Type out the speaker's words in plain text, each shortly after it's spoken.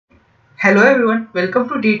Hello everyone, welcome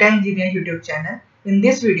to Data Engineer YouTube channel. In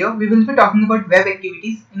this video, we will be talking about web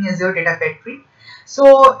activities in Azure Data Factory.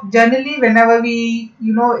 So generally, whenever we,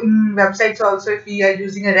 in websites also, if we are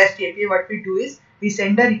using a REST API, what we do is we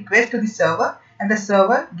send a request to the server and the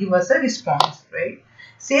server give us a response, right?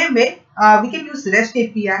 Same way, we can use REST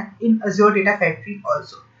API in Azure Data Factory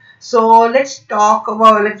also. So let's go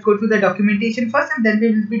to the documentation first and then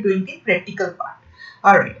we will be doing the practical part.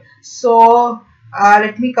 Alright, so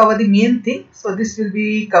let me cover the main thing. So this will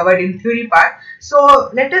be covered in theory part. So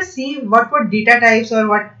let us see what data types or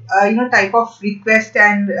what type of request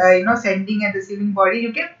and sending and receiving body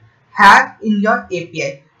you can have in your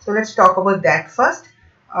API. So let's talk about that first.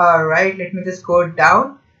 Alright, let me just go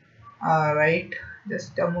down. Alright,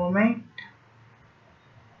 just a moment.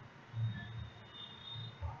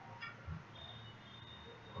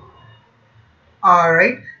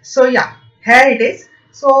 Alright, so yeah, here it is.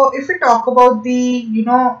 So if we talk about the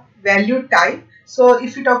value type, so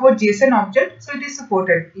if we talk about JSON object, so it is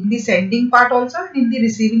supported in the sending part also and in the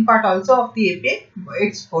receiving part also of the API,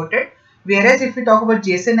 it's supported. Whereas if we talk about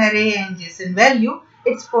JSON array and JSON value,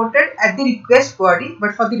 it's supported at the request body,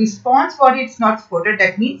 but for the response body it's not supported.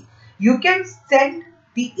 That means you can send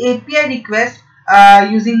the API request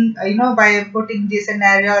using by putting JSON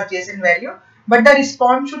array or JSON value, but the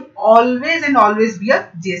response should always be a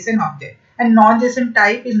JSON object, and non-JSON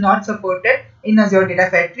type is not supported in Azure Data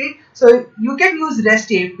Factory. So you can use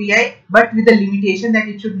REST API, but with the limitation that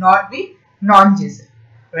it should not be non-JSON,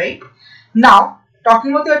 right? Now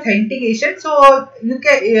talking about the authentication, so you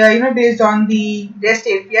can based on the REST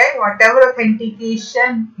API, whatever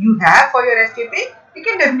authentication you have for your REST API, you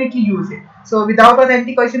can definitely use it. So without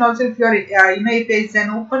authentication also, if your API is an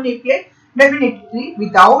open API, definitely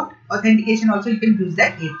without authentication also you can use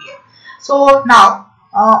that API. So now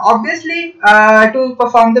obviously to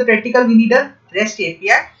perform the practical we need a REST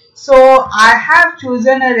API. So I have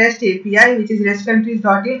chosen a REST API which is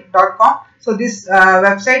restcountries.com. So this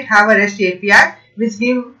website have a REST API which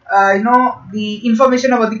give the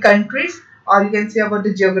information about the countries, or you can say about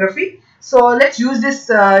the geography. So let's use this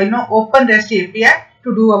open REST API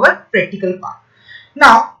to do our practical part.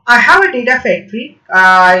 Now I have a data factory,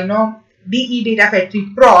 DE Data Factory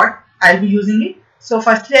prod. I'll be using it. So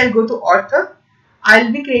firstly I'll go to author.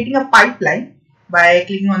 I'll be creating a pipeline by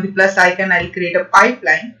clicking on the plus icon. I'll create a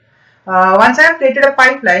pipeline. Once I have created a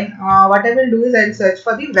pipeline, what I will do is I'll search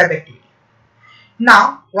for the web activity.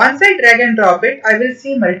 Now once I drag and drop it, I will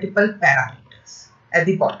see multiple parameters at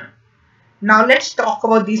the bottom. Now let's talk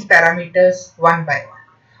about these parameters one by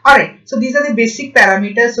one. Alright, so these are the basic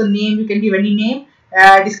parameters. So name, you can give any name.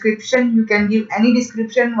 Description, you can give any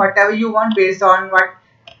description, whatever you want based on what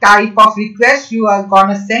type of request you are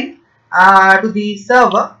gonna send to the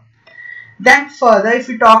server. Then further, if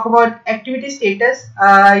we talk about activity status,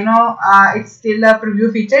 it's still a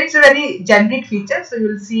preview feature. It's a very generic feature, so you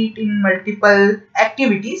will see it in multiple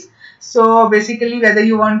activities. So basically, whether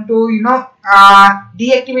you want to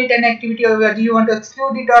deactivate an activity or whether you want to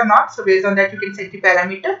exclude it or not, so based on that you can set the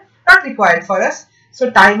parameter. Not required for us. So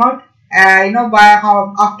timeout,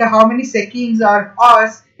 after how many seconds or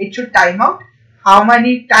hours it should time out, how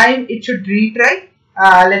many time it should retry.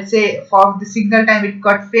 Let's say for the single time it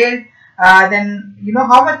got failed, then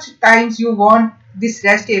how much times you want this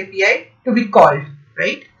REST API to be called,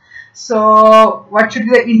 right? So what should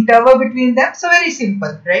be the interval between them? So very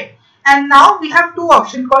simple, right? And now we have two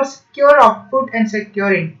options called secure output and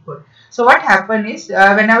secure input. So what happens is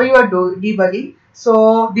whenever you are debugging,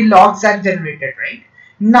 so the logs are generated, right?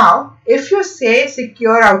 Now if you say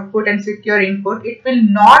secure output and secure input, it will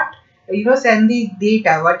not send the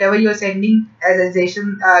data, whatever you are sending as a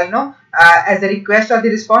JSON, as a request or the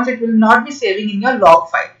response, it will not be saving in your log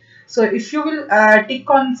file. So if you will tick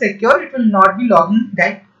on secure, it will not be logging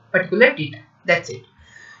that particular data. That's it.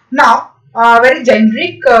 Now very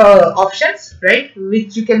generic options, right,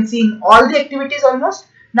 which you can see in all the activities almost.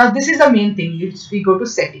 Now this is the main thing. If we go to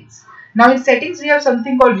settings, now in settings we have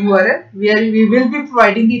something called URL, where we will be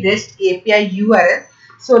providing the REST API URL.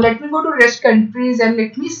 So let me go to REST countries and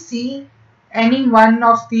let me see any one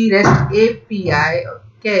of the REST API.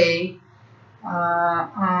 Okay,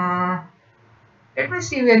 let me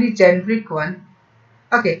see very generic one.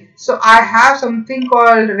 Okay, so I have something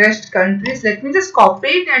called REST countries. Let me just copy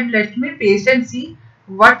it and let me paste and see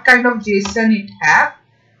what kind of JSON it have.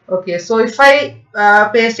 Okay, so if I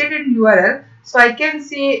paste it in URL, so I can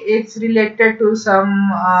see it's related to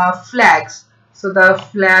some flags. So the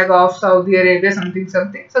flag of Saudi Arabia, something. So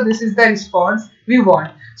this is the response we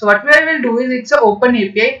want. So what we will do is, it's an open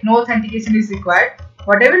API, no authentication is required.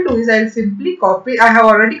 What I will do is I will simply copy. I have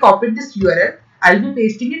already copied this URL. I'll be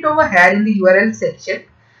pasting it over here in the URL section.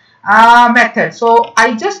 method. So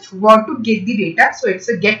I just want to get the data. So it's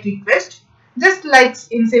a get request. Just like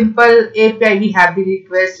in simple API, we have the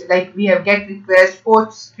request, like we have get request,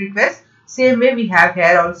 post request. Same way we have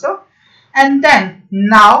here also. And then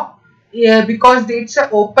now, because it's an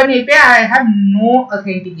open API, I have no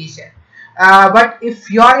authentication. But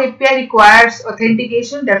if your API requires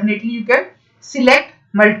authentication, definitely you can select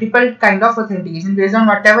multiple kind of authentication based on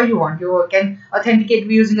whatever you want. You can authenticate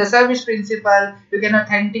using a service principal, you can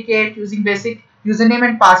authenticate using basic username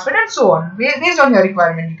and password, and so on. Based on your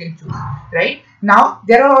requirement you can choose, right? Now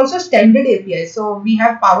there are also standard APIs. So we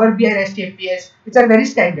have Power BI REST APIs which are very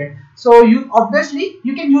standard. So you obviously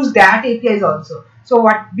you can use that APIs also. So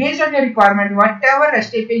what, based on your requirement, whatever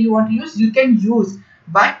REST API you want to use, you can use.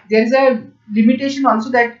 But there is a limitation also,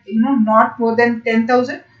 that not more than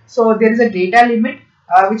 10,000. So there is a data limit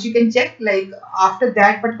which you can check, like after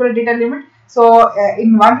that particular data limit. So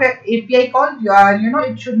in one API call,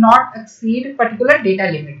 it should not exceed particular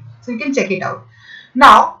data limit. So you can check it out.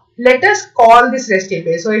 Now let us call this REST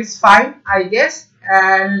API. So it's fine, I guess,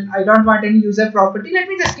 and I don't want any user property. Let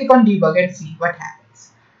me just click on debug and see what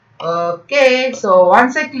happens. Okay, so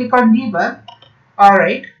once I click on debug, all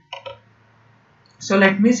right. So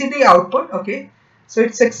let me see the output. Okay, so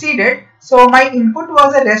it succeeded. So my input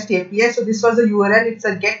was a REST API. So this was a URL. It's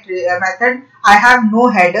a get method. I have no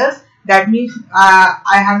headers. That means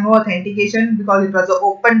I have no authentication because it was an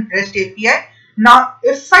open REST API. Now,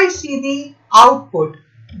 if I see the output,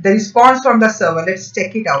 the response from the server, let's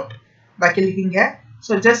check it out by clicking here.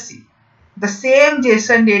 So just see the same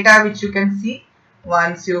JSON data which you can see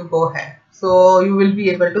once you go here. So you will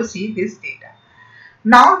be able to see this data.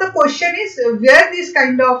 Now the question is where these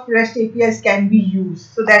kind of REST APIs can be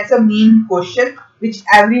used. So that's a main question which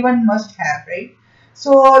everyone must have, right?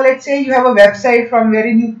 So let's say you have a website from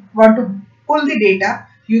wherein you want to pull the data.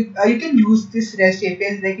 You can use this REST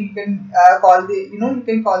APIs. Like you can call the you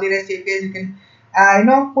can call the REST APIs. You can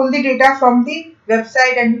pull the data from the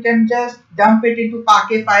website, and you can just dump it into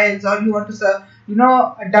Parquet files, or you want to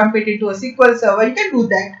dump it into a SQL server. You can do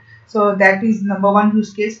that. So that is number one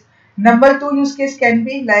use case. Number two use case can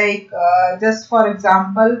be like just for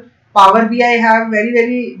example, Power BI have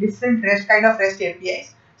very different kind of REST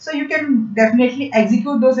APIs. So you can definitely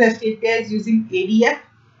execute those REST APIs using ADF,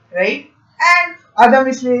 right? And other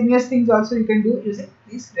miscellaneous things also you can do using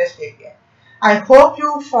this REST API. I hope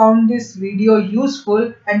you found this video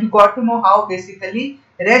useful and you got to know how basically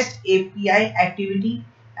REST API activity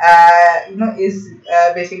is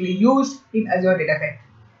basically used in Azure Data Factory.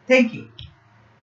 Thank you.